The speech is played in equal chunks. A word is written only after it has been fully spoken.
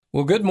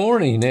Well, good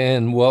morning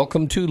and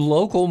welcome to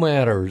Local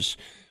Matters.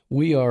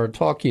 We are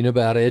talking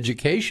about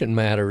education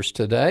matters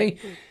today,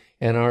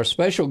 and our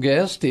special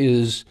guest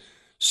is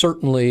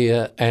certainly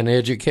an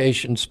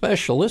education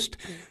specialist.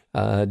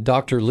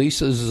 Dr.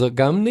 Lisa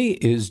Zagumny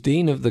is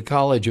Dean of the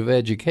College of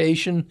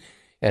Education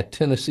at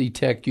Tennessee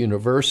Tech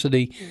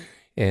University,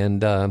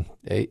 and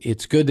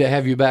it's good to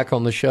have you back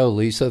on the show,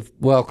 Lisa.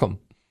 Welcome.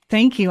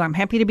 Thank you. I'm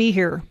happy to be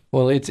here.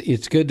 Well,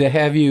 it's good to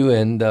have you,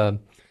 and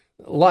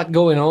a lot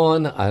going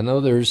on. I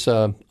know there's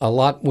a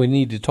lot we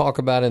need to talk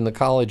about in the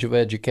College of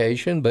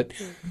Education, but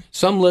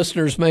some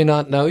listeners may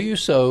not know you,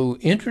 so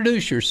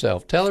introduce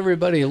yourself. Tell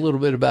everybody a little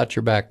bit about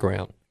your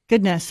background.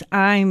 Goodness.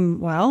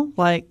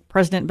 Like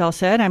President Bell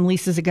said, I'm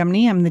Lisa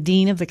Zagumny. I'm the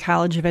Dean of the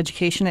College of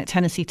Education at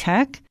Tennessee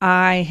Tech.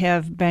 I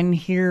have been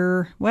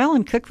here,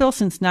 in Cookeville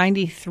since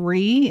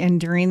 '93,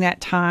 and during that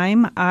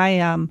time,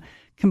 I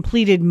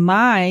completed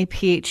my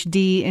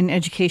PhD in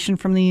education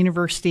from the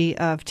University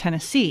of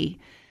Tennessee.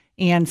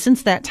 And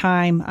since that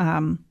time,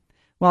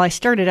 I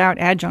started out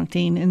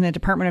adjuncting in the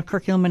Department of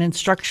Curriculum and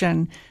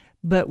Instruction,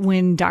 but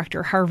when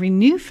Dr. Harvey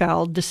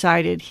Neufeld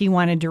decided he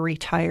wanted to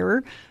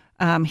retire,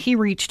 he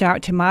reached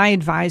out to my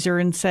advisor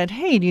and said,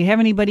 "Hey, do you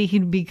have anybody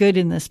who'd be good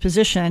in this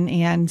position?"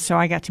 And so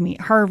I got to meet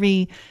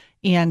Harvey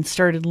and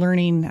started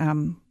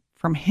learning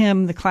from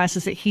him the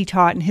classes that he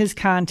taught and his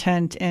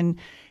content. And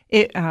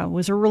it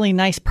was a really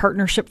nice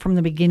partnership from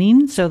the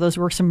beginning. So those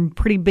were some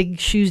pretty big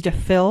shoes to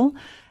fill.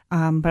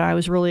 But I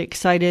was really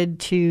excited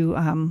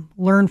to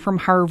learn from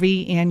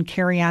Harvey and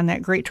carry on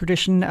that great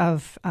tradition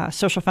of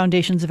social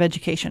foundations of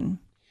education.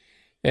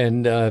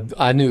 And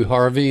I knew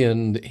Harvey,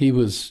 and he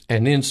was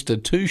an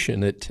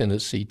institution at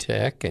Tennessee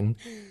Tech. And,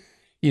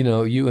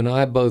 you and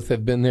I both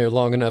have been there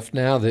long enough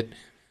now that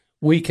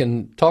we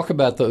can talk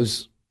about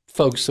those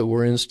folks that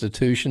were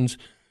institutions,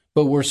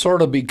 but we're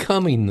sort of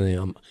becoming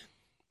them.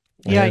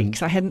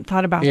 Yikes, I hadn't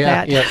thought about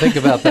that. Yeah, think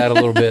about that a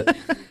little bit.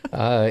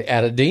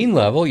 At a dean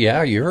level,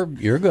 you're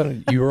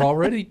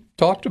already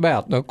talked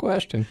about, no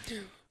question.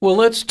 Well,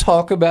 let's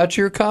talk about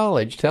your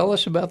college. Tell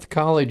us about the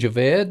College of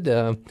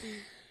Ed.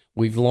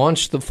 We've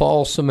launched the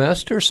fall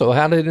semester, so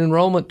how did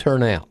enrollment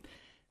turn out?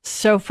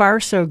 So far,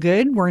 so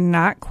good. We're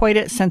not quite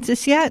at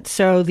census yet,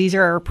 so these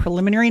are our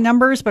preliminary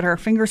numbers, but our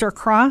fingers are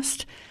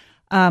crossed.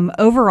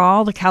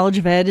 Overall, the College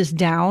of Ed is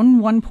down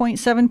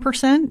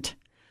 1.7%.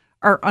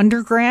 Our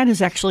undergrad is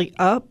actually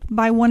up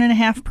by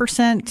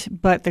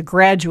 1.5%, but the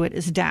graduate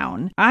is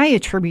down. I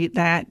attribute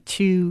that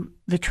to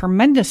the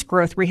tremendous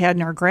growth we had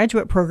in our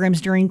graduate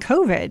programs during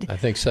COVID. I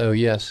think so,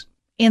 yes.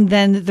 And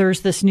then there's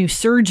this new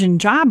surge in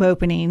job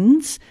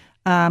openings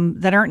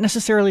that aren't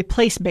necessarily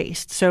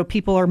place-based. So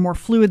people are more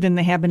fluid than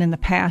they have been in the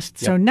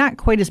past. Yep. So not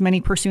quite as many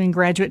pursuing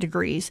graduate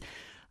degrees.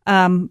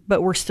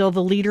 But we're still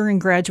the leader in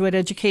graduate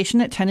education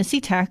at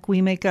Tennessee Tech.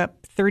 We make up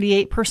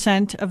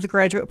 38% of the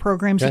graduate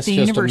programs at the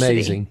university.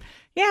 That's just amazing.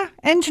 Yeah.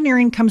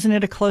 Engineering comes in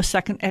at a close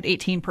second at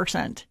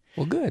 18%.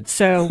 Well, good.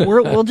 So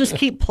we'll just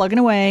keep plugging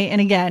away. And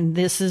again,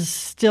 this is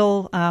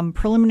still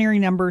preliminary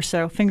numbers,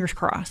 so fingers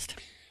crossed.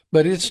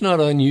 But it's not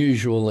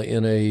unusual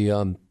in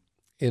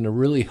a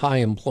really high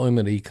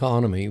employment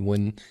economy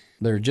when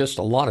there are just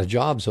a lot of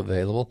jobs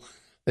available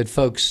that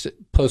folks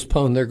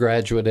postpone their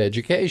graduate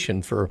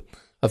education for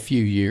a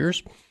few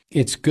years.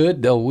 It's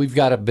good, though. We've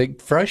got a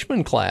big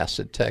freshman class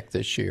at Tech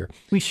this year.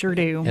 We sure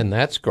do. And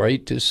that's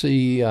great to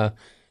see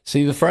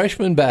the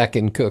freshmen back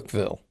in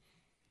Cookeville.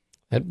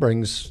 That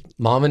brings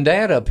mom and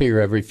dad up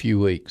here every few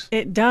weeks.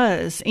 It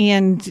does.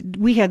 And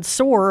we had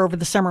SOAR over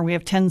the summer. We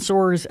have 10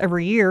 SOARs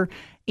every year.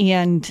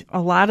 And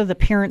a lot of the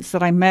parents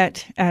that I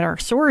met at our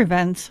SOAR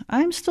events,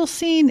 I'm still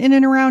seeing in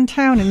and around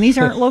town, and these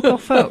aren't local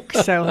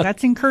folks. So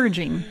that's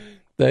encouraging.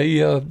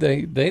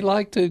 They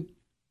like to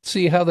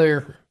see how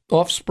their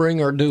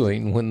offspring are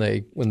doing when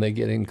they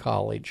get in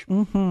college.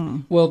 Mm-hmm.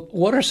 Well,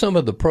 what are some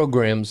of the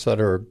programs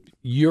that are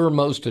your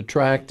most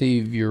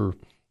attractive, your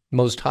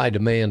most high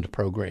demand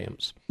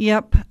programs?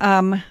 Yep.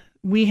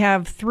 We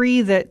have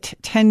three that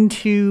tend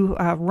to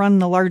run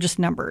the largest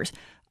numbers,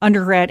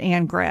 undergrad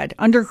and grad.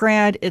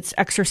 Undergrad, it's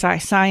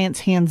exercise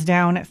science, hands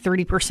down at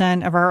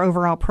 30% of our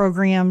overall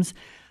programs.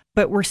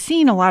 But we're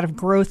seeing a lot of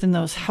growth in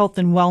those health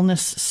and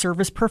wellness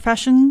service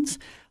professions,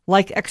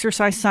 like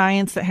exercise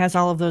science that has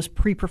all of those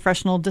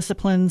pre-professional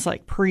disciplines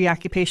like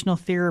pre-occupational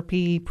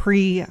therapy,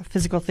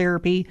 pre-physical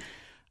therapy,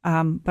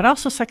 but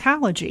also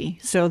psychology.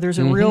 So there's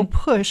a real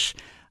push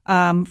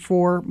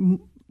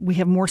we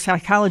have more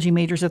psychology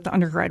majors at the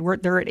undergrad.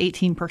 They're at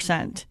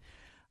 18%.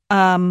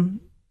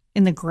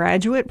 In the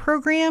graduate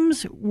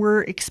programs,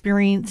 we're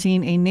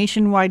experiencing a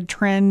nationwide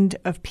trend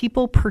of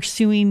people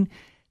pursuing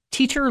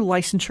teacher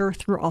licensure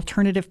through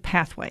alternative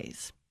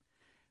pathways.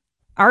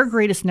 Our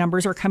greatest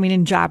numbers are coming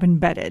in job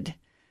embedded.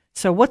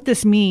 So what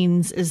this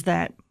means is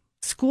that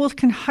schools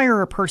can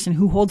hire a person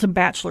who holds a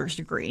bachelor's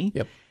degree,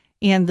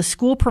 and the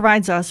school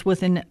provides us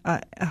with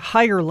a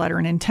hire letter,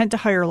 an intent to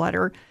hire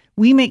letter.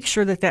 We make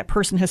sure that that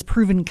person has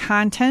proven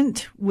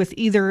content with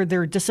either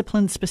their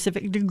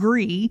discipline-specific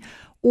degree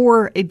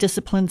or a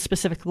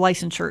discipline-specific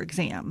licensure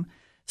exam.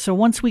 So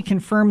once we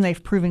confirm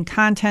they've proven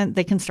content,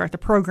 they can start the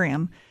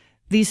program.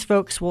 These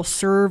folks will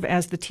serve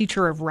as the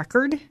teacher of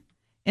record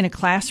in a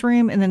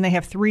classroom, and then they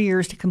have 3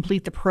 years to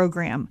complete the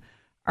program.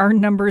 Our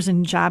numbers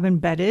in job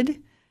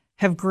embedded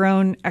have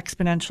grown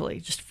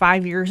exponentially. Just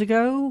 5 years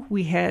ago,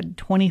 we had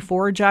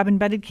 24 job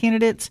embedded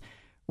candidates.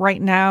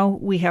 Right now,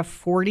 we have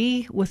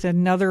 40 with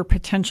another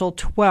potential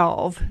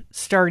 12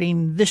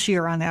 starting this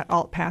year on that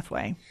alt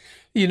pathway.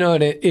 You know,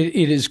 it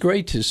is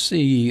great to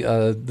see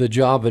the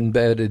job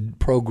embedded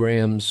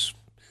programs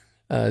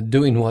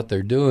doing what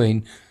they're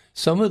doing.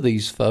 Some of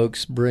these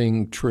folks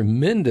bring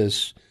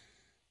tremendous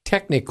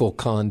technical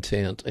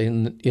content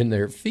in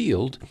their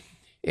field,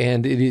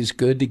 and it is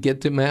good to get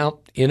them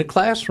out in a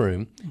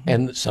classroom. Mm-hmm.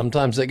 And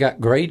sometimes they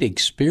got great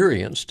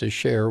experience to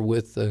share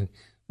with the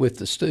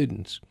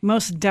students.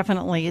 Most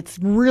definitely.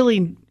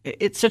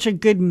 It's such a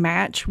good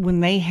match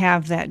when they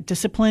have that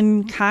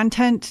discipline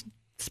content,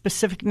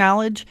 specific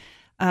knowledge.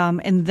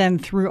 And then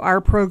through our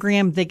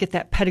program, they get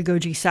that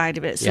pedagogy side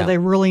of it. So they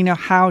really know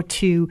how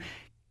to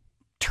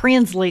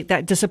translate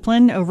that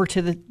discipline over to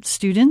the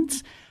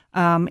students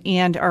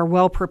and are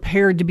well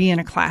prepared to be in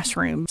a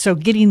classroom. So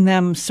getting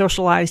them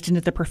socialized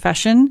into the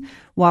profession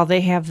while they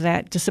have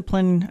that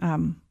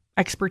discipline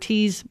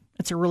expertise,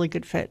 it's a really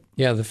good fit.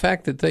 Yeah, the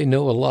fact that they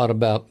know a lot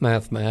about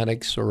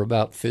mathematics or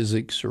about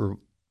physics or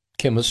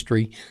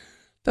chemistry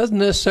doesn't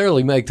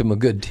necessarily make them a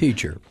good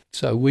teacher.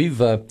 So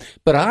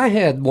but I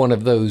had one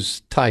of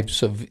those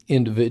types of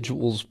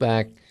individuals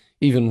back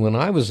even when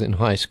I was in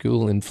high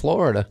school in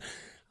Florida.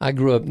 I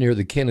grew up near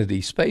the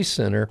Kennedy Space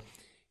Center,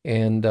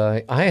 and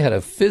I had a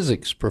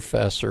physics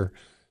professor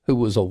who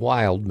was a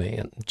wild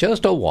man,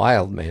 just a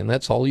wild man.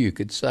 That's all you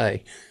could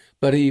say.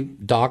 But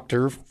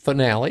Dr.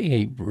 Finale,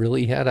 he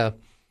really had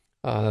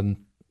an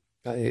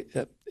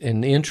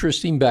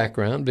interesting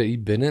background, but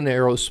he'd been in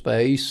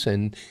aerospace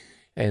and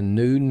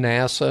knew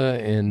NASA.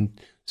 And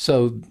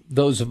so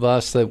those of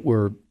us that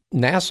were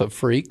NASA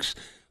freaks,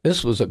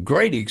 this was a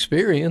great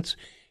experience.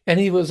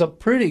 And he was a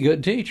pretty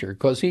good teacher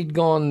because he'd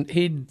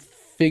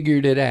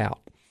figured it out.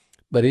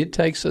 But it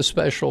takes a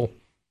special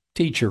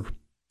teacher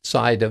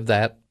side of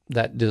that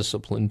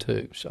discipline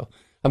too. So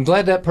I'm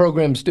glad that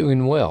program's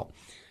doing well.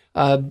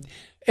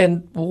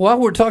 And while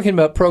we're talking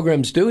about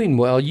programs doing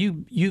well,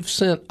 you've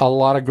sent a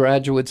lot of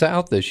graduates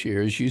out this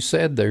year. As you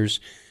said, there's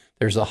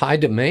a high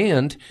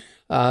demand.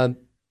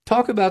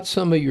 Talk about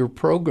some of your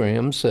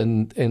programs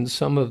and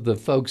some of the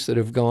folks that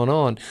have gone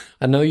on.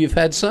 I know you've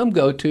had some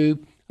go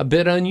to a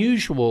bit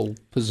unusual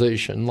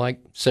position, like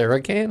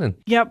Sarah Cannon.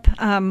 Yep.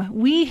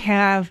 We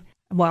have,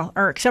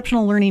 our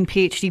Exceptional Learning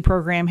PhD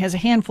program has a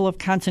handful of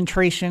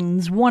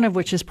concentrations, one of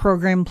which is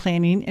program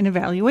planning and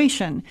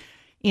evaluation.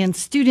 And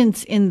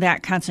students in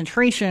that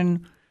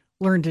concentration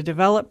learn to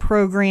develop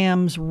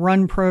programs,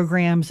 run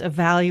programs,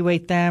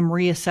 evaluate them,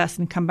 reassess,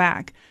 and come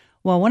back.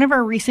 Well, one of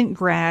our recent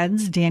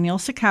grads, Daniel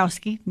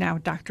Sikowski, now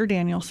Dr.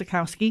 Daniel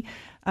Sikowski,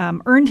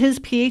 earned his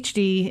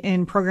PhD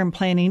in program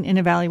planning and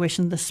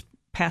evaluation this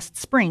past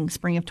spring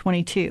of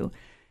 22.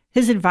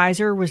 His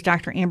advisor was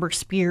Dr. Amber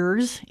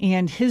Spears,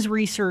 and his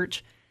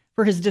research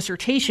for his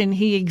dissertation,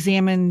 he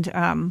examined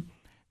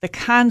the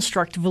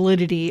construct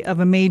validity of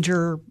a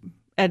major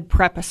Ed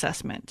Prep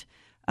assessment,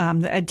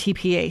 the Ed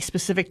TPA,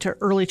 specific to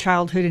early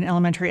childhood and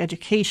elementary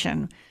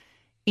education.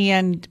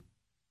 And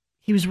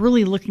he was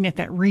really looking at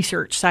that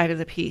research side of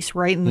the piece,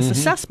 right, in this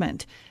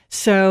assessment.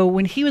 So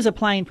when he was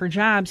applying for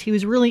jobs, he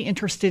was really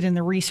interested in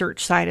the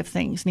research side of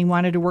things, and he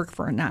wanted to work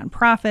for a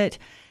nonprofit.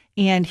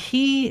 And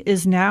he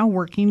is now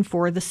working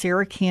for the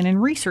Sarah Cannon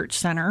Research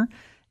Center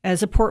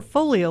as a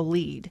portfolio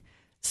lead.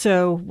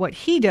 So what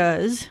he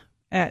does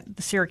at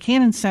the Sarah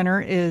Cannon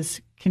Center is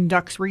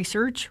conducts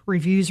research,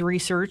 reviews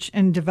research,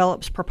 and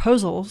develops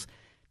proposals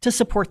to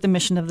support the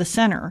mission of the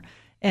center.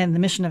 And the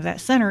mission of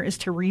that center is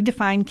to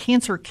redefine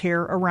cancer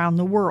care around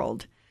the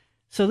world.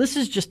 So this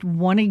is just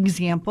one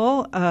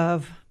example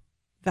of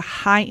the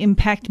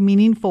high-impact,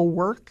 meaningful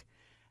work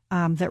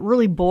that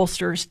really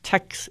bolsters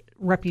Tech's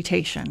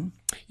reputation.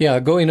 Yeah,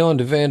 going on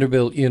to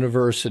Vanderbilt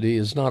University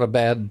is not a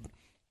bad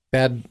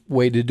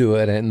way to do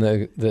it, and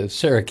the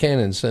Sarah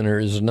Cannon Center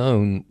is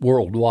known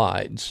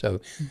worldwide, so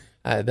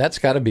that's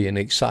got to be an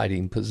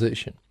exciting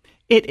position.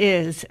 It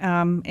is,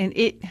 and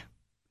it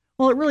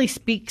really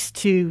speaks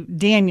to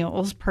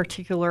Daniel's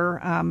particular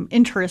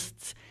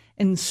interests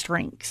and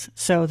strengths.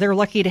 So they're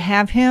lucky to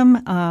have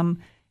him,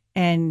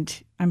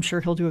 and I'm sure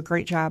he'll do a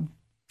great job.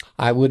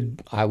 I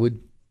would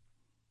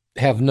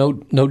have no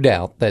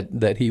doubt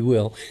that he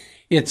will.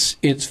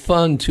 It's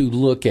fun to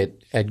look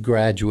at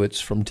graduates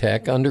from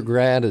Tech,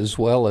 undergrad as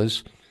well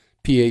as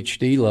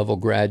PhD level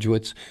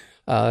graduates,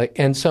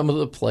 and some of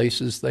the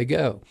places they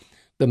go.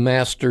 The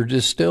master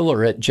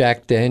distiller at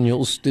Jack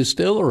Daniel's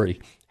Distillery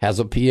has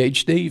a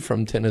PhD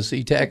from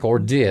Tennessee Tech, or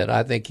did.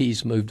 I think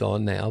he's moved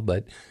on now,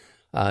 but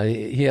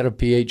he had a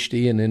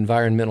PhD in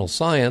environmental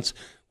science,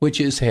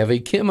 which is heavy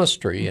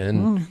chemistry,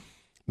 and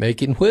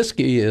making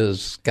whiskey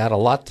has got a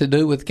lot to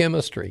do with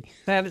chemistry.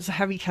 That is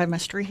heavy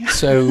chemistry.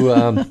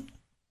 So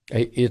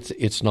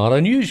it's not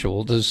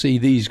unusual to see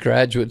these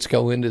graduates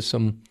go into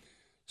some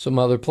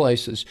other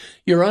places.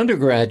 Your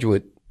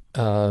undergraduate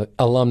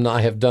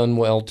alumni have done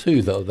well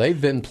too, though. They've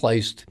been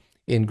placed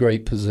in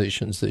great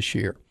positions this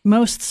year.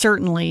 Most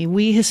certainly.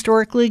 We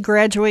historically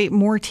graduate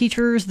more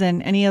teachers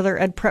than any other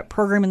ed prep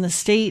program in the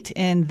state,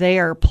 and they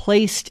are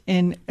placed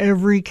in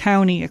every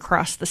county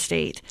across the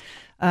state.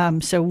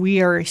 So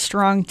we are a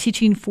strong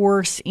teaching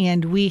force,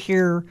 and we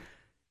hear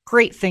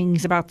great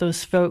things about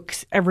those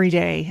folks every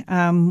day.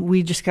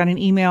 We just got an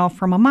email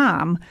from a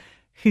mom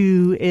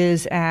who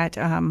is at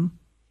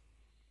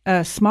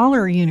a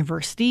smaller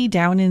university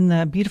down in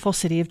the beautiful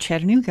city of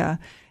Chattanooga,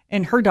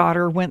 and her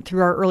daughter went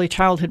through our early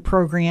childhood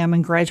program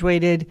and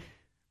graduated.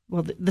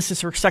 Well, this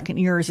is her second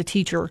year as a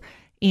teacher.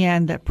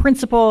 And the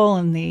principal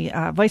and the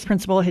vice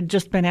principal had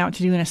just been out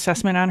to do an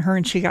assessment on her,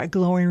 and she got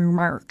glowing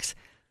remarks.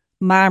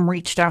 Mom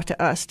reached out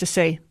to us to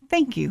say,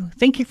 thank you.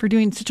 Thank you for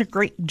doing such a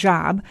great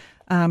job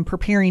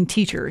preparing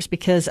teachers,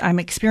 because I'm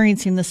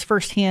experiencing this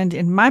firsthand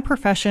in my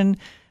profession,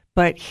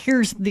 but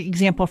here's the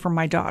example from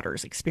my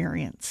daughter's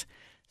experience.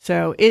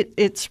 So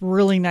it's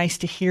really nice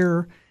to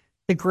hear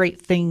the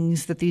great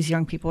things that these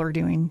young people are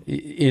doing.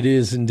 It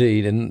is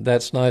indeed, and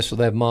that's nice for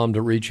that mom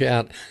to reach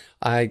out.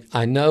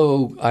 I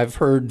know I've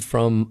heard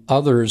from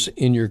others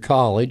in your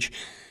college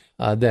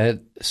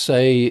that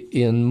say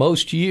in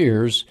most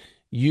years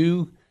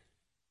you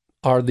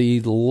are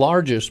the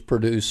largest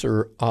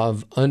producer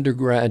of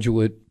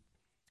undergraduate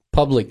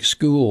public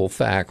school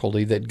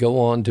faculty that go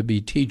on to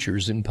be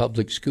teachers in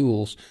public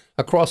schools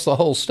across the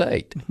whole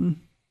state. Mm-hmm.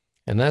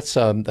 And that's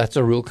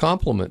a real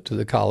compliment to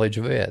the College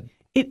of Ed.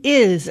 It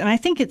is, and I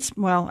think it's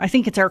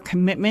our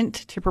commitment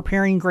to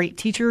preparing great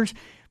teachers,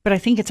 but I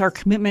think it's our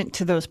commitment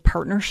to those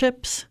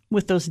partnerships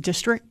with those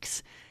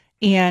districts.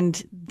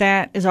 And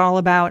that is all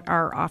about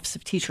our Office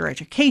of Teacher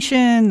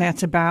Education.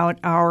 That's about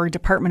our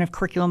Department of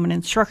Curriculum and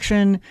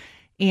Instruction,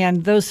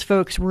 and those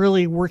folks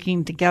really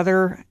working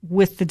together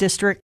with the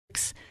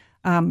districts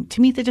to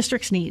meet the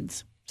district's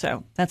needs.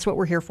 So that's what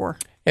we're here for.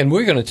 And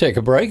we're going to take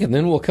a break, and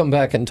then we'll come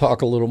back and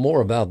talk a little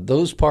more about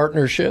those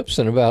partnerships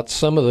and about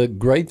some of the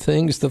great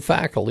things the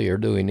faculty are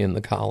doing in the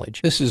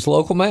college. This is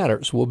Local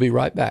Matters. We'll be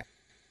right back.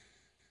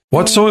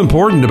 What's so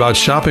important about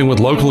shopping with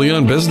locally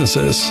owned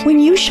businesses? When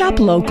you shop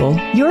local,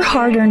 your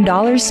hard-earned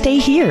dollars stay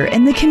here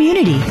in the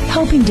community,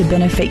 helping to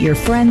benefit your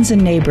friends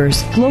and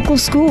neighbors, local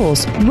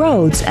schools,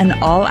 roads, and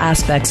all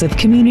aspects of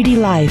community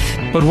life.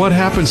 But what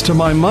happens to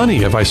my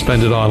money if I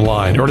spend it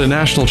online or at a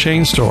national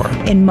chain store?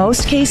 In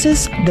most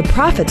cases, the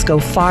profits go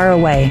far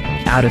away,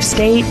 out of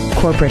state,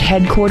 corporate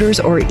headquarters,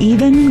 or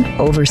even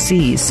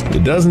overseas.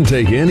 It doesn't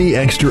take any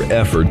extra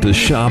effort to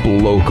shop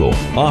local.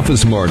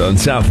 Office Mart on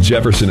South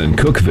Jefferson and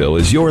Cookeville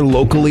is your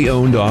locally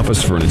owned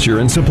office furniture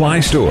and supply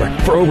store.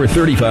 For over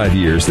 35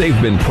 years, they've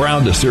been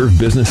proud to serve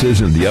businesses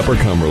in the Upper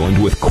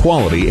Cumberland with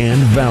quality and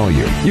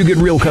value. You get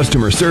real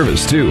customer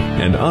service, too.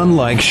 And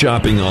unlike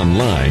shopping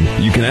online,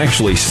 you can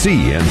actually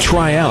see and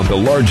try out the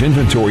large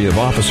inventory of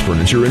office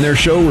furniture in their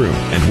showroom.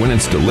 And when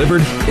it's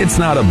delivered, it's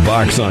not a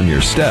box on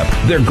your step.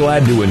 They're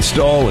glad to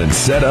install and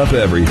set up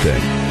everything.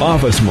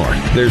 Office Mart.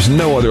 There's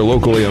no other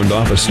locally owned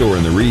office store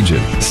in the region.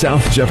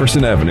 South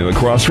Jefferson Avenue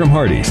across from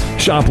Hardee's.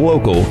 Shop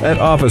local at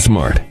Office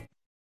Mart.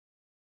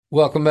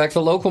 Welcome back to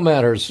Local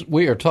Matters.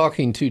 We are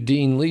talking to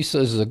Dean Lisa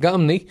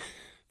Zagumny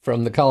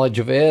from the College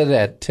of Ed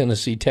at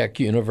Tennessee Tech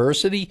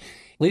University.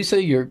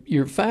 Lisa,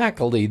 your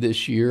faculty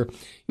this year,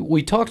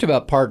 we talked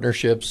about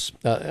partnerships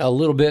a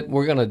little bit.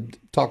 We're going to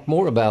talk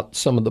more about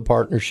some of the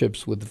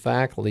partnerships with the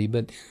faculty,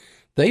 but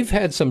they've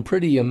had some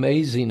pretty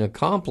amazing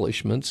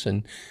accomplishments,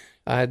 and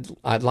I'd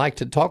like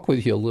to talk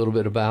with you a little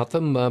bit about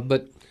them.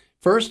 But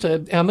first,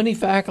 how many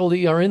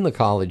faculty are in the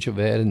College of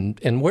Ed,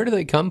 and where do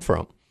they come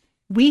from?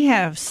 We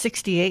have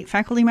 68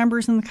 faculty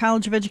members in the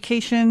College of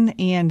Education,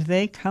 and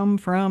they come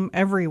from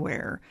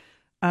everywhere.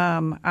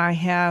 I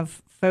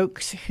have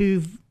folks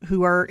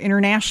who are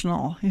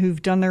international,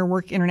 who've done their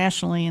work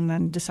internationally and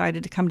then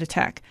decided to come to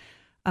Tech,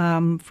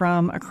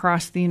 from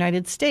across the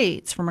United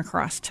States, from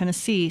across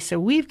Tennessee. So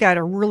we've got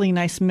a really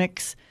nice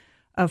mix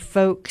of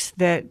folks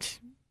that,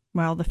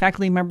 well, the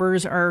faculty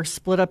members are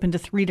split up into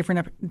 3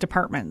 different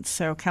departments.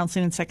 So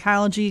counseling and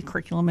psychology,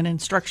 curriculum and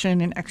instruction,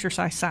 and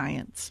exercise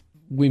science.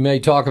 We may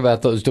talk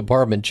about those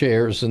department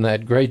chairs and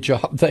that great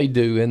job they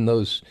do in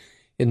those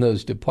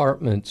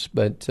departments,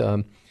 but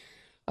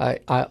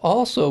I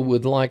also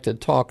would like to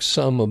talk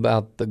some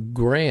about the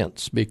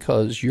grants,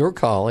 because your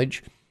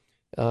college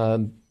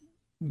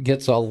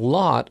gets a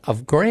lot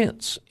of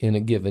grants in a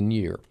given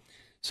year.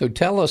 So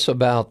tell us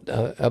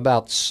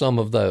about some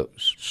of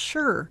those.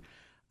 Sure.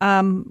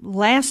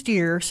 Last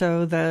year,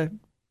 so the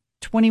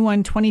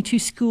 21-22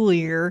 school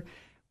year,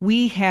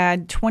 we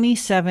had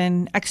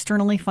 27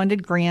 externally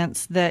funded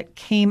grants that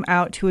came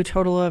out to a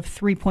total of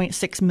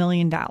 $3.6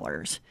 million.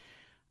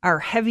 Our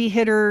heavy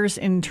hitters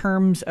in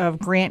terms of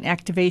grant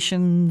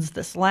activations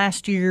this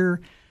last year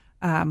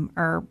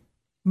are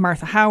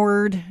Martha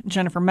Howard,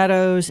 Jennifer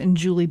Meadows, and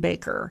Julie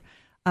Baker.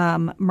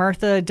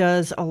 Martha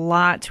does a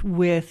lot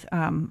with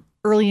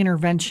early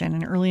intervention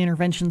and early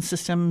intervention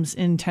systems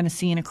in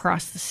Tennessee and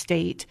across the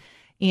state,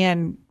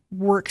 and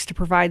works to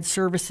provide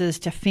services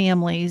to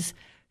families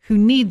who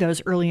need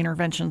those early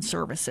intervention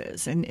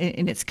services, and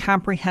it's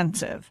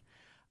comprehensive.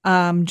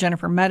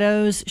 Jennifer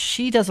Meadows,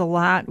 she does a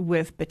lot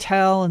with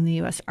Battelle and the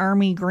U.S.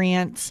 Army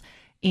grants,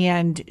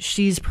 and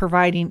she's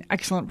providing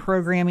excellent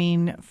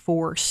programming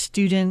for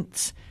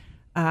students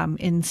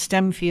in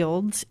STEM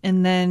fields.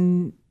 And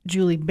then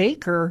Julie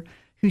Baker,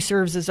 who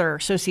serves as our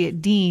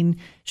associate dean,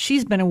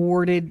 she's been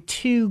awarded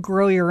 2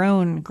 Grow Your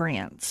Own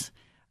grants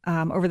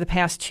over the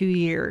past 2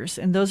 years.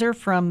 And those are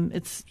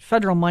it's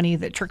federal money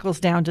that trickles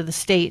down to the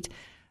state.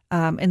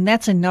 And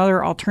that's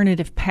another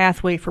alternative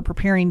pathway for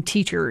preparing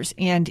teachers.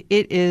 And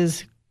it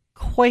is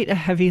quite a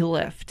heavy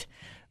lift.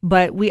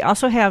 But we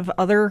also have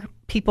other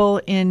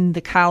people in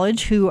the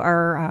college who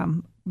are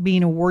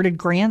being awarded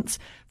grants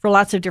for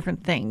lots of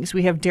different things.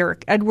 We have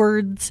Derek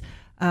Edwards,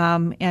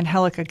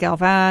 Angelica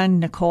Galvan,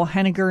 Nicole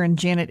Henniger, and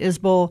Janet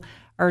Isbell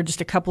are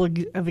just a couple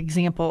of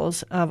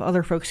examples of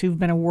other folks who've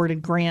been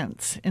awarded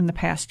grants in the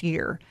past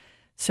year.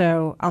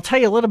 So I'll tell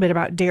you a little bit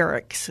about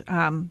Derek's,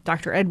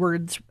 Dr.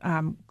 Edwards'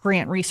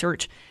 grant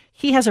research.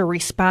 He has a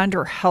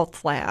responder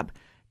health lab.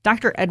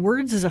 Dr.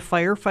 Edwards is a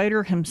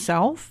firefighter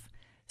himself,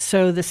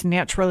 so this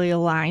naturally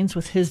aligns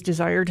with his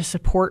desire to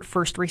support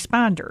first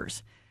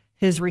responders.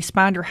 His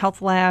responder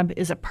health lab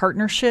is a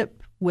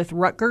partnership with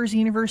Rutgers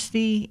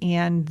University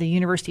and the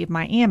University of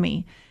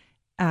Miami,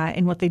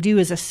 and what they do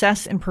is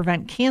assess and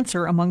prevent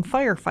cancer among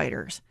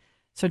firefighters.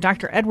 So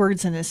Dr.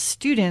 Edwards and his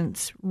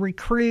students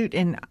recruit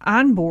and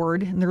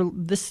onboard,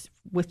 and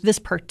with this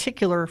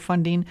particular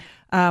funding,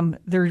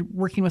 they're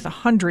working with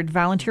 100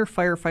 volunteer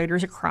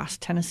firefighters across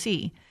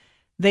Tennessee.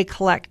 They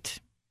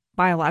collect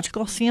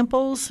biological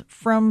samples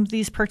from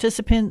these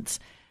participants,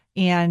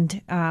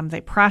 and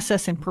they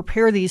process and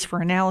prepare these for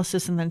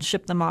analysis and then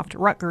ship them off to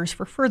Rutgers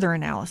for further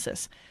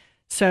analysis.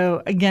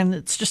 So again,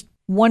 it's just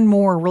one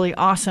more really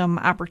awesome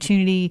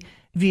opportunity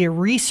via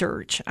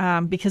research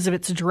because of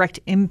its direct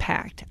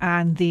impact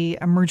on the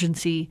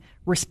emergency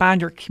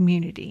responder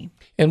community.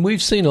 And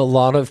we've seen a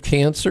lot of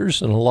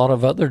cancers and a lot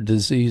of other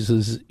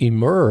diseases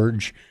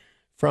emerge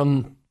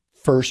from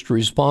first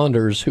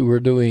responders who are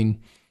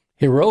doing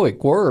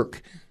heroic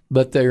work,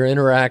 but they're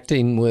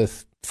interacting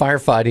with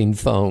firefighting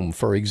foam,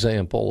 for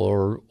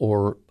example,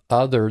 or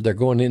they're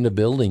going into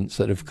buildings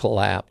that have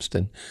collapsed.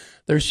 And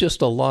there's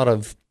just a lot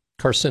of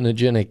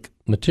carcinogenic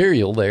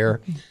material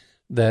there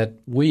that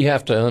we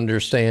have to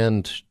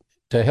understand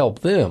to help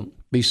them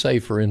be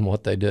safer in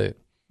what they do.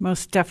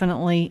 Most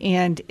definitely.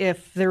 And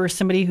if there is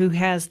somebody who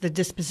has the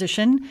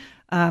disposition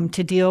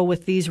to deal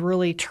with these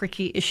really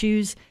tricky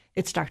issues,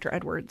 it's Dr.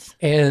 Edwards.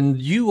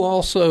 And you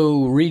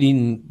also,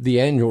 reading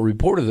the annual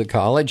report of the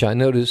college, I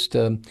noticed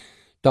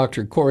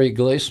Dr. Corey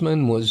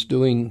Gleisman was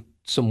doing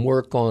some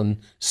work on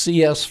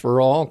CS for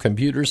All,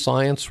 computer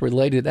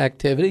science-related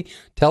activity.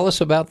 Tell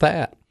us about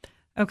that.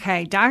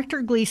 Okay,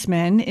 Dr.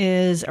 Gleisman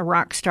is a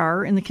rock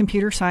star in the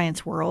computer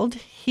science world.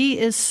 He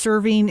is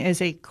serving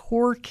as a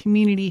core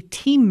community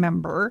team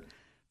member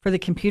for the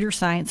Computer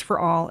Science for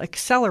All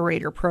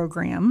Accelerator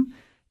program,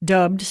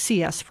 dubbed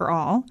CS for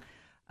All.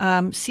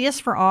 CS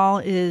for All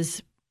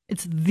it's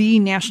the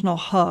national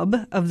hub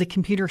of the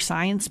computer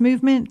science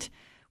movement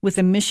with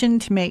a mission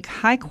to make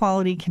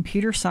high-quality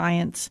computer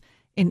science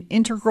an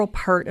integral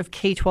part of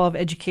K-12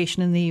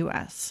 education in the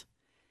U.S.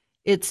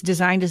 It's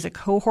designed as a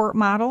cohort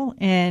model,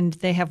 and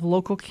they have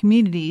local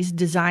communities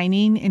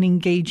designing and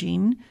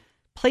engaging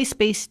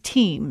place-based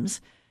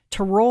teams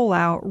to roll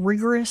out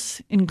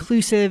rigorous,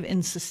 inclusive,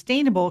 and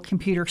sustainable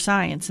computer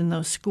science in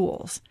those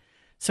schools.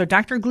 So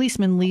Dr.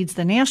 Gleisman leads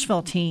the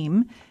Nashville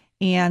team,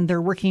 and they're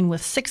working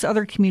with 6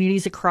 other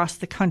communities across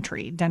the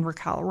country: Denver,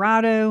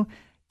 Colorado,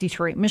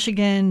 Detroit,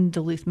 Michigan,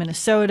 Duluth,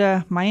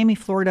 Minnesota, Miami,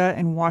 Florida,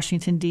 and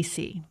Washington,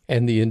 D.C.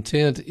 And the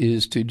intent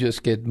is to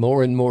just get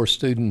more and more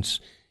students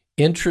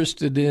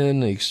interested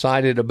in,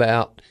 excited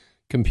about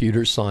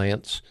computer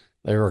science.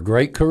 There are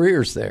great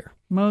careers there.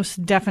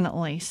 Most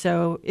definitely.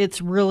 So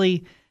it's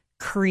really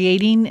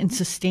creating and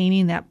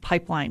sustaining that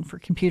pipeline for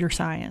computer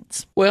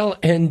science. Well,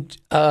 and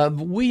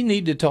we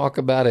need to talk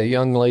about a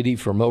young lady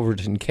from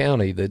Overton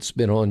County that's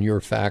been on your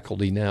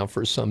faculty now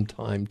for some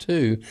time,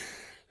 too,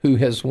 who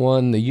has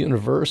won the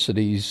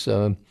university's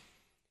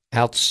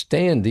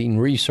Outstanding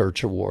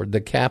Research Award,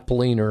 the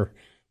Kapliner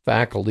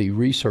Faculty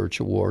Research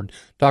Award.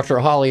 Dr.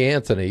 Holly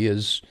Anthony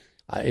is,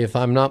 if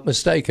I'm not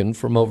mistaken,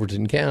 from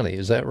Overton County.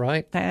 Is that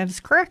right? That is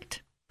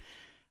correct.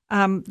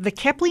 The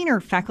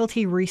Kapliner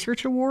Faculty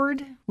Research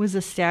Award was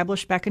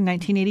established back in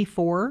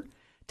 1984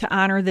 to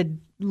honor the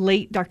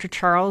late Dr.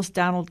 Charles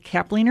Donald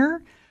Kapliner,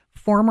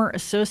 former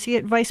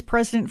Associate Vice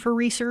President for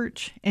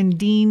Research and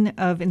Dean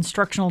of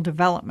Instructional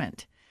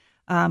Development.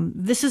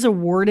 This is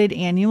awarded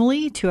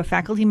annually to a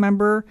faculty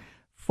member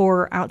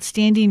for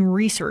outstanding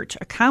research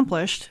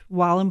accomplished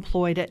while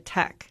employed at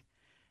Tech.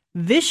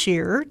 This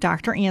year,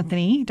 Dr.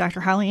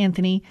 Holly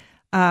Anthony,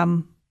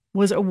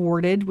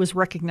 was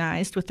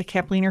recognized with the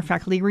Kapliner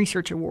Faculty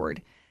Research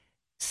Award.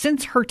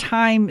 Since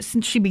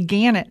she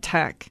began at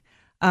Tech,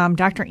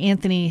 Dr.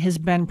 Anthony has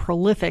been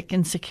prolific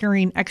in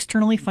securing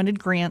externally funded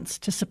grants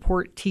to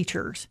support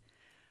teachers.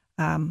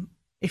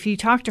 If you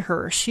talk to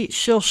her,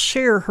 she'll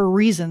share her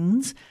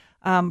reasons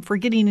for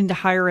getting into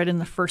higher ed in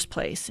the first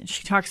place. And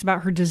she talks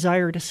about her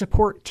desire to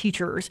support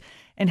teachers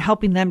and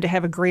helping them to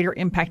have a greater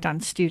impact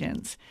on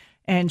students.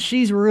 And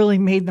she's really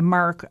made the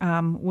mark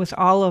with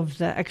all of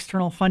the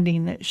external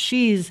funding that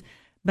she's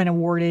been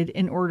awarded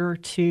in order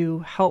to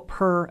help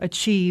her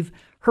achieve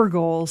her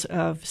goals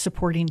of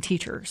supporting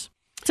teachers.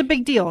 It's a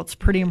big deal. It's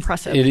pretty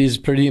impressive. It is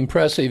pretty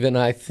impressive, and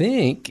I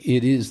think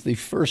it is the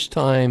first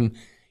time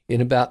in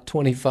about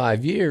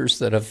 25 years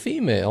that a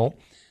female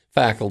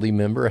faculty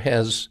member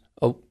has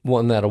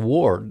won that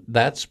award.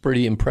 That's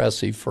pretty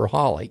impressive for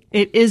Holly.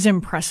 It is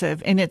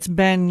impressive, and it's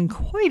been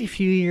quite a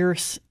few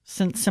years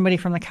since somebody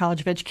from the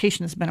College of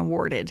Education has been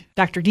awarded.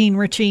 Dr. Dean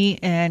Ritchie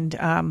and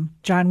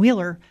John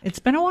Wheeler. It's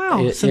been a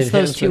while since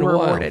those two were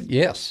awarded.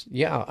 Yes,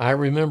 yeah, I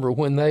remember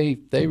when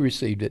they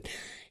received it.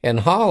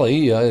 And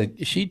Holly,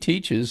 she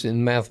teaches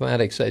in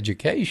mathematics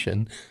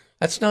education.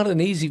 That's not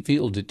an easy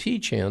field to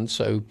teach in,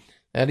 so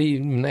that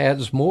even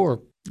adds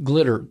more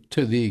glitter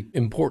to the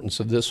importance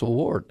of this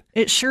award.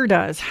 It sure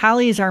does.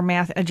 Holly is our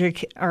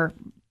our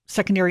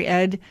secondary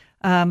ed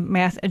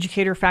math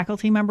educator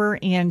faculty member,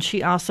 and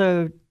she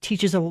also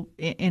teaches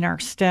in our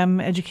STEM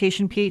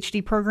education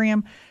PhD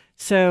program.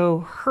 So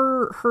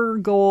her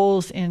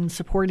goals in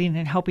supporting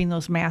and helping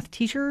those math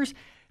teachers,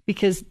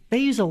 because they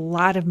use a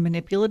lot of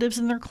manipulatives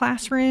in their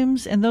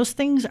classrooms, and those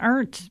things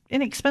aren't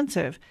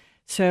inexpensive.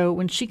 So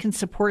when she can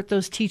support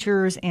those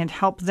teachers and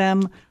help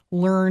them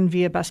learn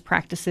via best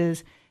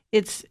practices,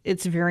 it's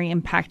very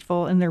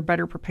impactful, and they're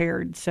better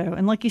prepared. So,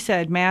 and like you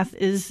said, math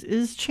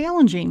is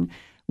challenging.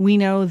 We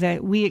know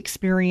that we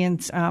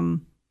experience a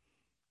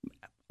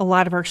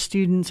lot of our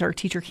students, our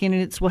teacher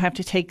candidates, will have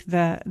to take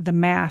the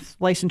math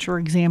licensure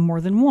exam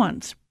more than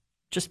once,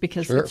 just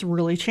because it's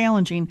really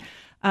challenging.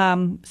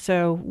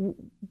 So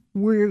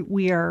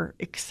we are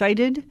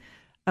excited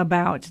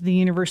about the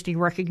university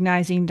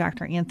recognizing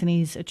Dr.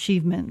 Anthony's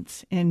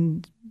achievements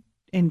and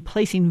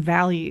placing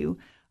value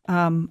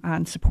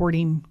on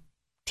supporting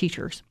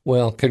teachers.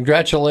 Well,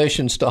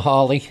 congratulations to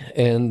Holly,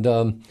 and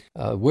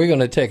we're going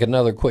to take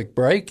another quick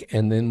break,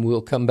 and then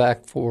we'll come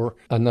back for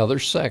another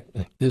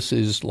segment. This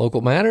is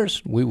Local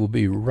Matters. We will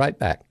be right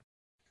back.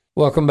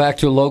 Welcome back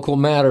to Local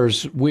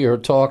Matters. We are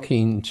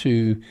talking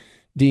to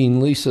Dean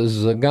Lisa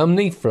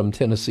Zagumny from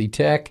Tennessee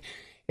Tech.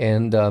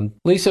 And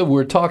Lisa,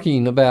 we're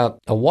talking about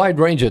a wide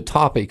range of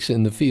topics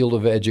in the field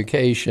of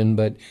education,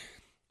 but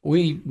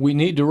we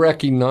need to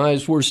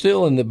recognize we're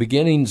still in the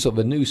beginnings of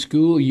a new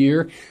school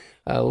year.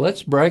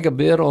 Let's brag a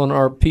bit on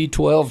our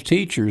P-12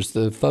 teachers,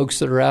 the folks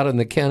that are out in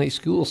the county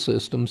school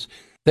systems.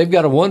 They've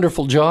got a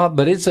wonderful job,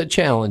 but it's a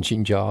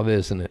challenging job,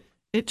 isn't it?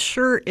 It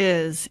sure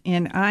is,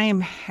 and I am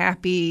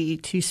happy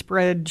to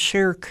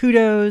share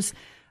kudos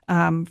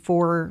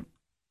for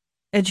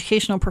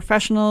educational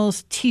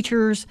professionals,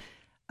 teachers.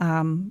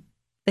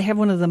 They have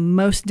one of the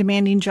most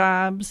demanding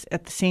jobs.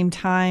 At the same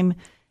time,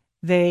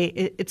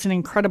 it's an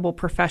incredible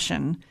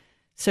profession.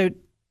 So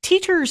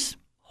teachers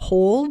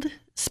hold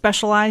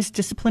specialized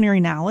disciplinary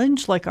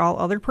knowledge like all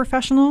other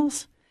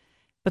professionals,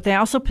 but they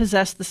also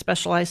possess the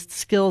specialized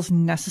skills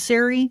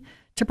necessary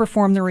to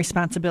perform their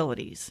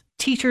responsibilities.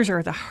 Teachers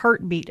are the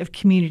heartbeat of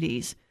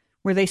communities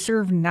where they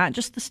serve not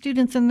just the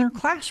students in their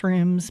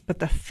classrooms, but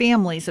the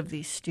families of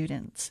these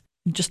students.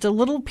 Just a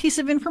little piece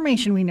of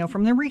information we know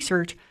from the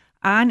research: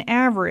 on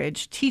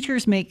average,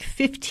 teachers make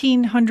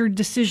 1,500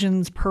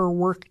 decisions per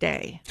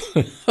workday.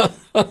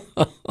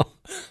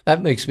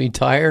 That makes me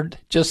tired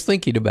just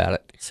thinking about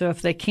it. So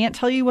if they can't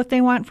tell you what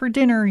they want for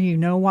dinner, you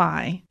know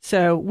why.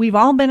 So we've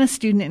all been a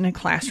student in a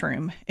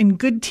classroom, and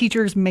good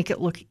teachers make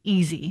it look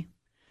easy.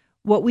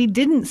 What we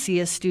didn't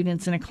see as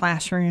students in a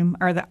classroom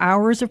are the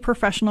hours of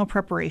professional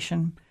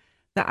preparation,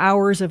 the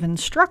hours of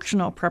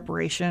instructional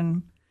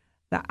preparation,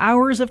 the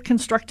hours of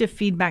constructive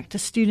feedback to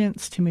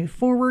students to move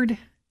forward,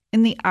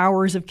 and the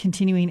hours of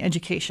continuing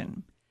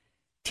education.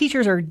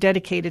 Teachers are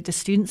dedicated to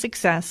student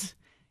success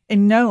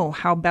and know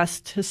how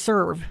best to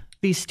serve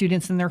these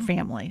students and their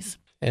families.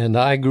 And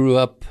I grew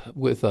up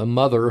with a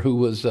mother who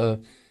was a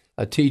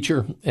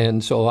teacher,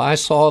 and so I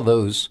saw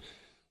those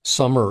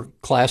summer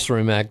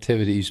classroom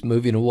activities,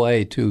 moving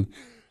away to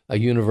a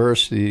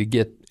university to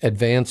get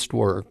advanced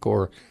work,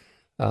 or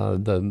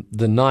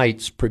the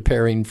nights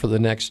preparing for the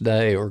next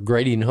day, or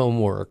grading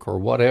homework, or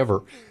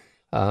whatever.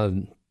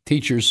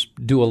 Teachers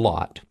do a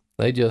lot.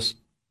 They just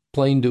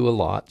plain do a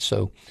lot.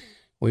 So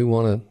we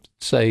want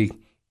to say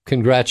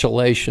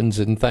congratulations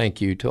and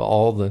thank you to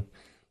all the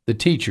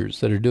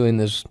teachers that are doing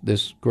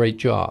this great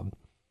job.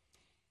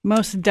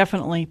 Most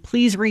definitely.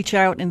 Please reach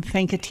out and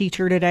thank a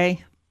teacher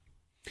today.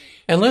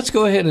 And let's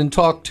go ahead and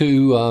talk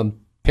to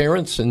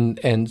parents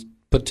and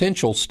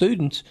potential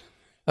students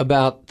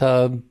about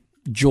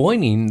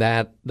joining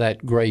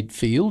that great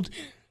field.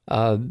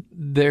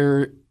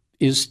 There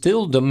is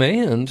still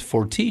demand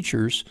for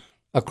teachers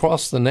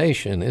across the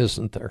nation,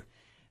 isn't there?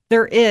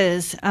 There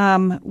is.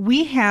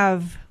 We've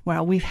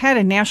had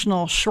a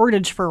national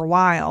shortage for a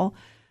while.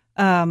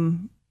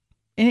 And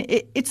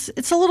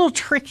it's a little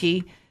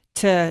tricky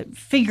to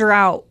figure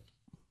out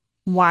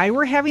why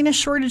we're having a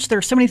shortage. There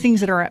are so many things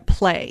that are at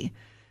play.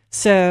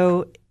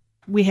 So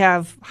we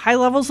have high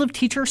levels of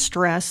teacher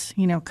stress,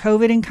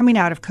 COVID and coming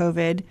out of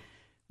COVID.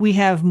 We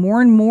have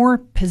more and more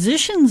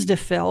positions to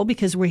fill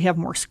because we have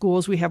more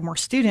schools, we have more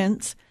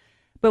students.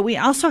 But we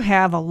also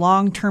have a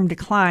long-term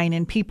decline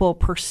in people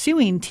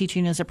pursuing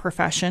teaching as a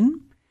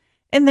profession.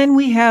 And then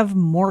we have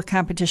more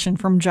competition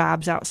from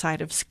jobs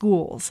outside of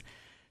schools.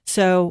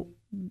 So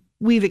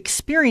we've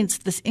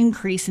experienced this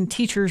increase in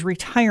teachers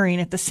retiring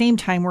at the same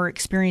time we're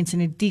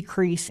experiencing a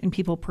decrease in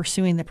people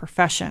pursuing the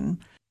profession.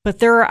 But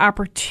there are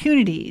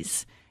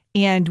opportunities,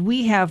 and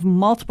we have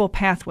multiple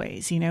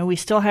pathways. We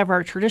still have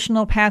our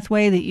traditional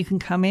pathway that you can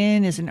come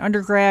in as an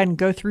undergrad and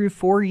go through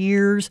 4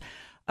 years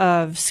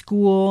of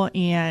school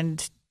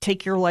and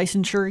take your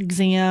licensure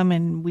exam,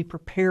 and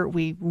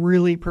we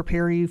really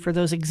prepare you for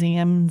those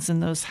exams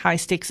and those high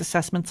stakes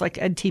assessments like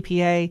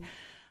EdTPA,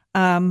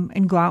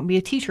 and go out and be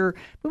a teacher.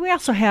 But we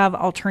also have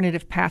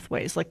alternative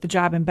pathways like the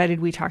job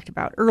embedded we talked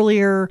about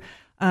earlier.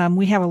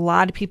 We have a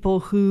lot of people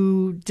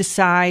who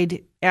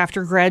decide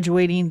after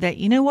graduating that,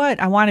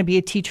 I want to be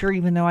a teacher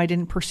even though I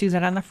didn't pursue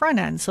that on the front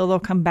end. So they'll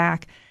come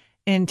back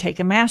and take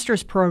a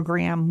master's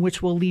program,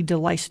 which will lead to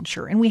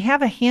licensure. And we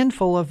have a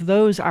handful of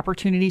those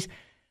opportunities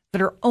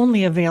that are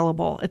only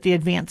available at the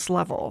advanced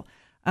level,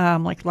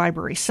 like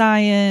library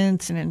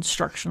science and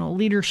instructional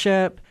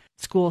leadership,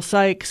 school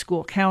psych,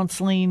 school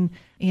counseling,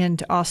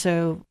 and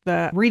also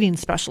the reading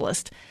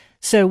specialist.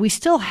 So we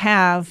still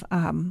have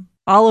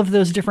all of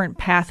those different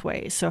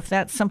pathways. So if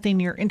that's something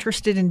you're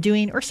interested in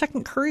doing, or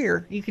second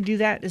career, you could do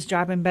that as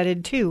job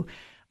embedded too.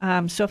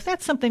 So if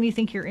that's something you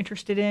think you're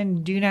interested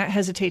in, do not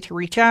hesitate to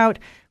reach out.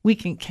 We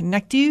can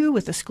connect you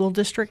with the school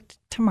district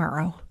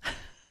tomorrow.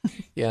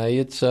 Yeah,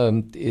 it's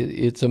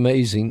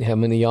amazing how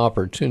many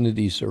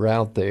opportunities are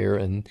out there,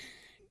 and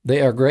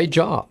they are great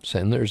jobs.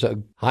 And there's a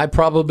high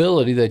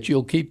probability that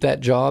you'll keep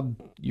that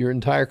job your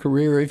entire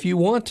career if you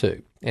want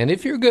to, and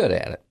if you're good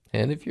at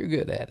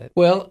it.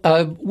 Well,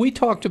 we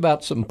talked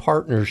about some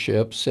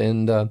partnerships,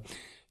 and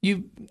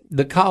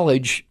the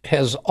college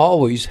has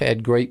always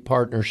had great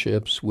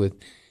partnerships with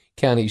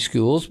county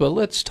schools, but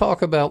let's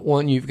talk about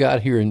one you've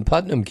got here in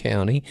Putnam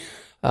County.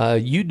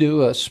 You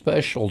do a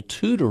special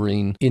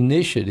tutoring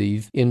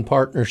initiative in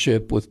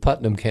partnership with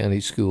Putnam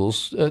County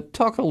Schools.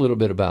 Talk a little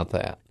bit about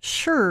that.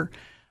 Sure.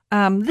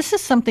 This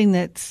is something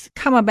that's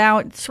come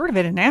about sort of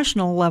at a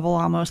national level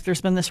almost.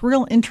 There's been this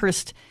real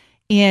interest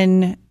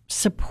in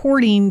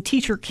supporting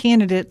teacher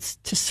candidates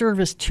to serve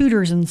as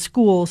tutors in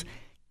schools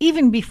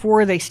even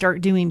before they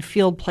start doing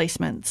field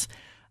placements,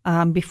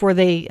 before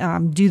they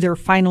do their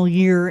final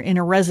year in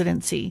a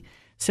residency.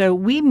 So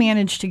we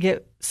managed to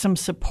get some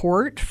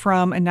support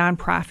from a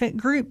nonprofit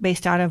group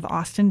based out of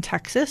Austin,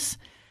 Texas,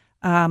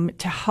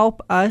 to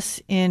help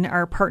us in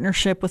our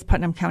partnership with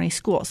Putnam County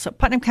Schools. So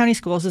Putnam County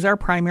Schools is our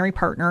primary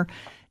partner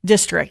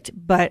district,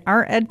 but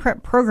our Ed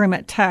Prep program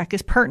at Tech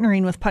is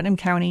partnering with Putnam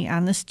County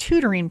on this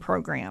tutoring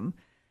program.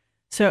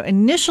 So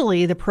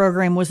initially, the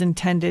program was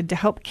intended to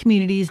help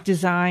communities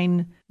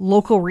design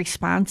local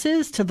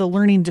responses to the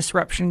learning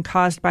disruption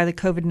caused by the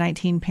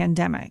COVID-19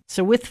 pandemic.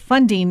 So with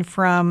funding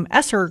from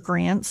ESSER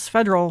grants,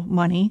 federal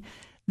money,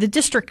 the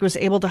district was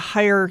able to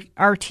hire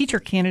our teacher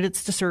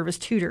candidates to serve as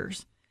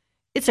tutors.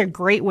 It's a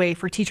great way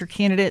for teacher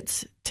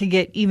candidates to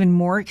get even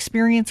more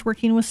experience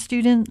working with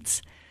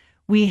students.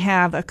 We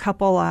have a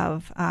couple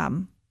of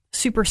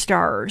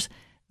superstars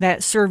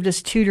that served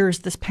as tutors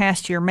this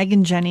past year.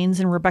 Megan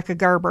Jennings and Rebecca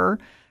Garber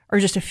are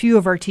just a few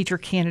of our teacher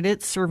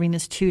candidates serving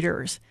as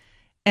tutors.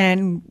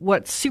 And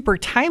what's super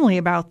timely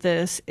about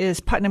this is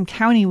Putnam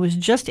County was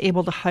just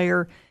able to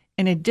hire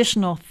an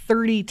additional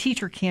 30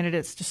 teacher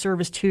candidates to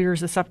serve as tutors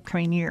this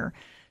upcoming year.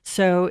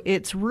 So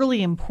it's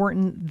really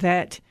important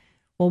that,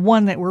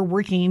 one, that we're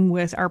working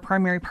with our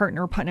primary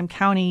partner, Putnam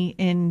County,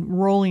 in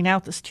rolling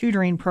out this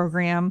tutoring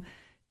program,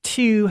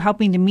 two,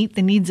 helping to meet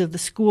the needs of the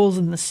schools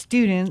and the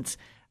students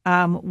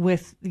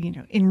with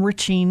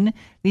enriching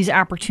these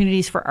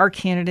opportunities for our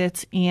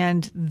candidates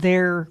and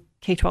their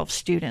K-12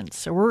 students.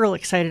 So we're real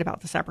excited about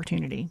this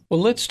opportunity.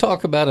 Well, let's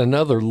talk about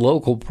another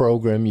local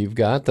program you've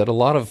got that a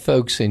lot of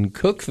folks in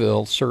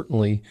Cookeville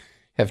certainly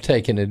have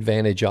taken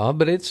advantage of,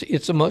 but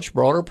it's a much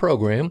broader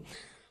program.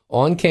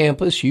 On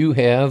campus, you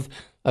have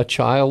a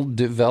child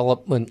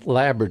development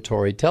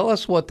laboratory. Tell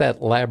us what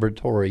that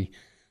laboratory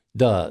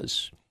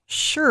does.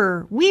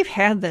 Sure. We've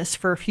had this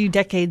for a few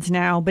decades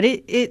now, but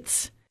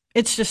it's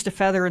just a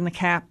feather in the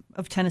cap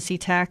of Tennessee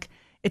Tech.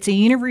 It's a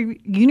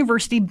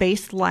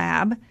university-based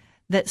lab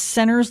that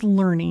centers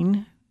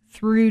learning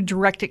through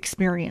direct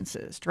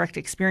experiences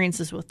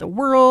with the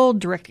world,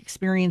 direct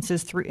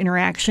experiences through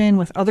interaction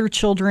with other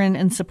children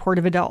and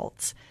supportive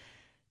adults.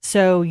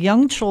 So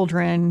young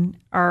children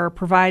are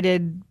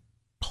provided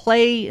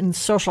play and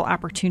social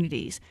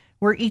opportunities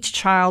where each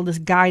child is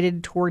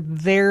guided toward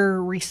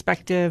their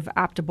respective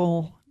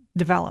optimal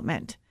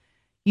development.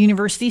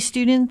 University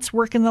students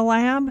work in the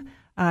lab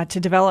to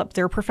develop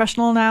their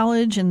professional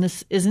knowledge, and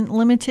this isn't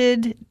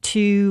limited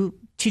to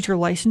teacher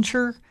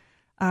licensure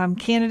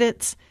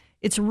candidates.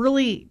 It's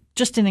really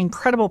just an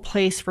incredible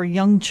place for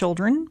young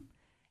children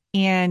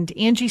And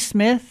Angie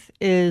Smith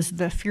is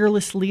the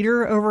fearless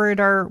leader over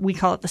at we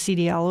call it the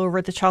CDL, over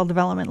at the Child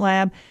Development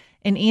Lab.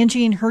 And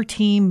Angie and her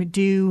team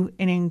do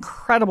an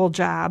incredible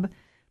job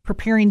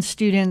preparing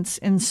students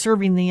and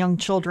serving the young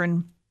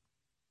children.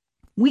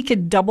 We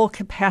could double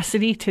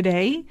capacity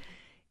today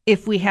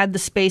if we had the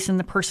space and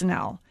the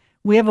personnel.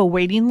 We have a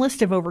waiting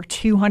list of over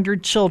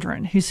 200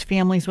 children whose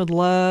families would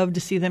love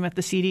to see them at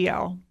the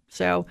CDL.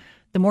 So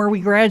the more we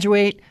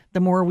graduate, the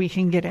more we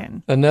can get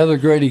in. Another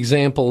great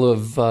example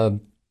of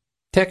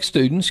tech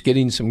students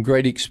getting some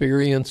great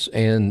experience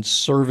and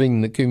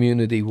serving the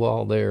community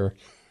while they're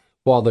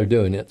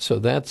doing it. So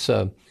that's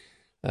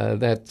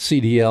that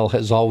CDL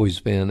has always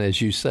been,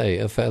 as you say,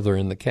 a feather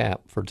in the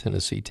cap for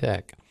Tennessee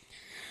Tech.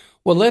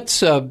 Well,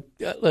 let's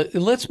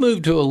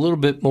move to a little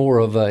bit more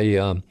of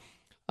a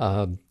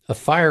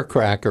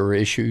firecracker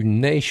issue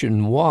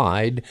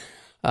nationwide.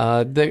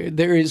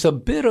 There is a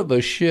bit of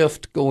a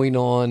shift going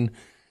on,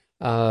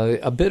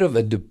 a bit of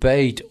a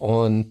debate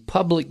on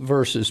public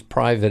versus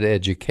private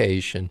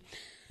education.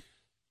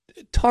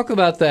 Talk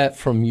about that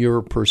from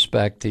your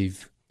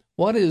perspective.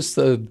 What is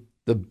the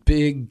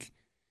big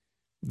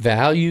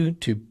value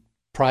to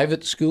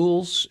private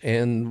schools,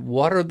 and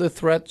what are the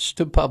threats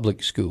to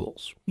public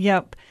schools?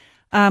 Yep.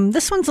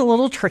 This one's a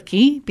little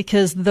tricky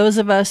because those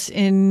of us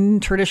in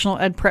traditional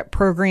ed prep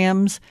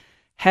programs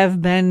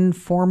have been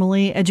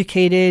formally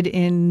educated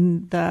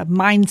in the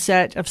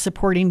mindset of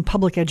supporting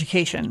public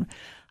education.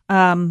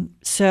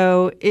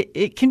 So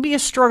it can be a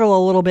struggle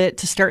a little bit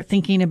to start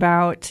thinking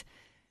about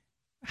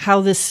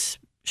how this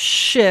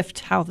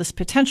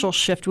potential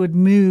shift would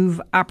move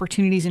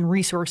opportunities and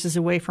resources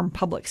away from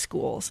public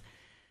schools.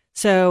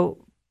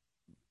 So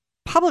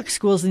public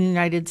schools in the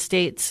United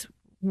States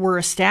were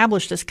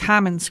established as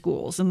common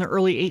schools in the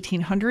early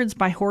 1800s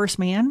by Horace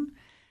Mann,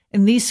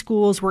 and these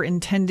schools were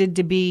intended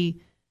to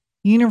be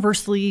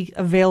universally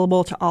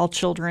available to all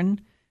children,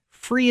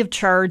 free of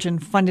charge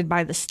and funded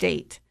by the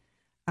state.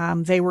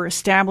 They were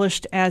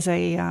established as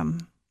a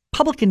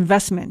public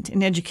investment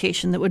in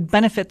education that would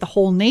benefit the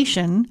whole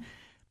nation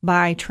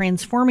by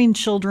transforming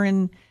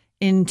children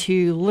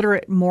into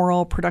literate,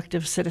 moral,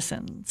 productive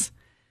citizens.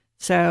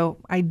 So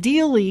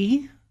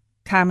ideally,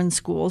 common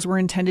schools were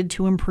intended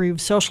to improve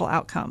social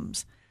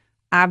outcomes.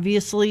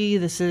 Obviously,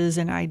 this is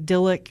an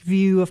idyllic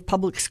view of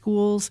public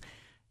schools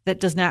that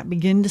does not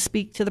begin to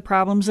speak to the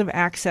problems of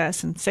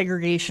access and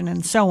segregation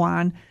and so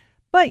on,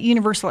 but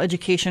universal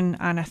education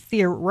on a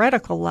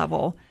theoretical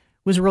level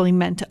was really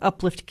meant to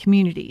uplift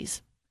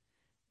communities.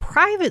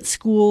 Private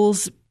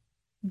schools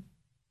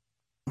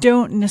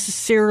don't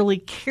necessarily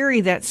carry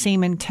that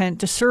same intent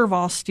to serve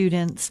all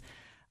students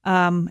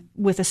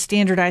with a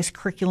standardized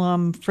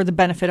curriculum for the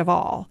benefit of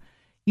all.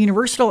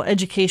 Universal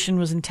education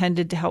was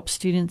intended to help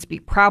students be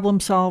problem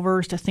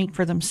solvers, to think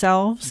for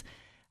themselves.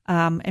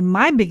 And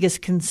my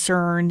biggest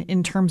concern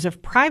in terms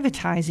of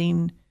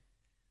privatizing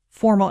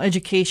formal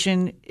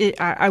education,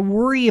 I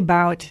worry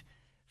about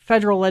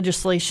federal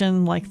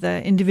legislation like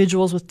the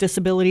Individuals with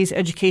Disabilities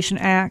Education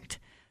Act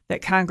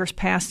that Congress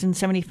passed in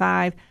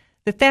 1975,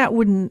 that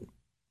wouldn't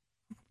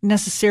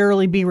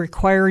necessarily be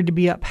required to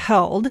be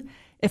upheld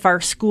if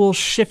our schools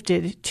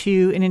shifted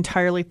to an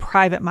entirely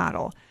private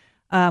model.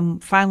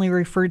 Finally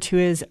referred to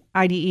as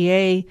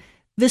IDEA,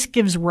 this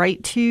gives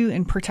right to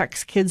and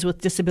protects kids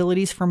with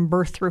disabilities from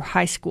birth through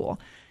high school.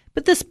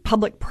 But this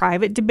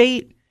public-private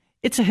debate,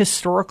 it's a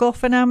historical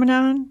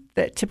phenomenon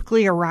that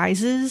typically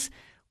arises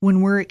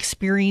when we're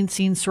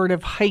experiencing sort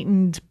of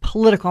heightened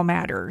political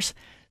matters.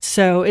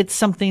 So it's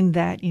something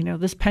that,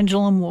 this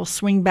pendulum will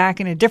swing back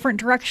in a different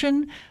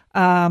direction,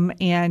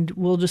 and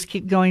we'll just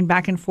keep going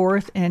back and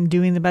forth and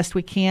doing the best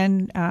we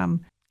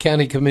can.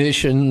 County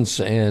commissions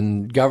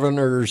and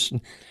governors,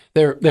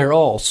 they're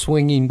all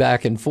swinging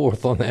back and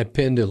forth on that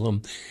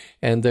pendulum,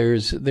 and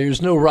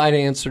there's no right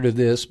answer to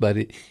this, but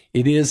it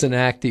is an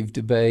active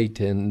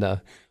debate, and I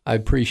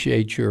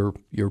appreciate your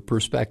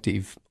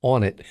perspective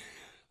on it,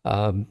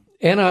 and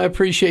I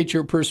appreciate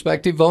your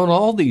perspective on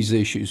all these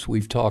issues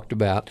we've talked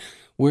about.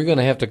 We're going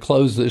to have to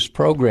close this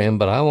program,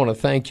 but I want to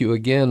thank you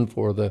again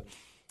for the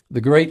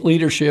great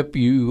leadership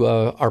you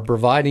are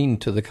providing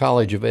to the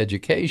College of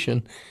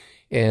Education,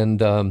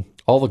 and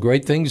all the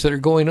great things that are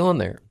going on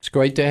there. It's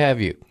great to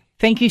have you.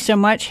 Thank you so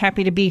much.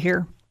 Happy to be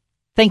here.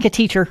 Thank a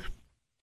teacher.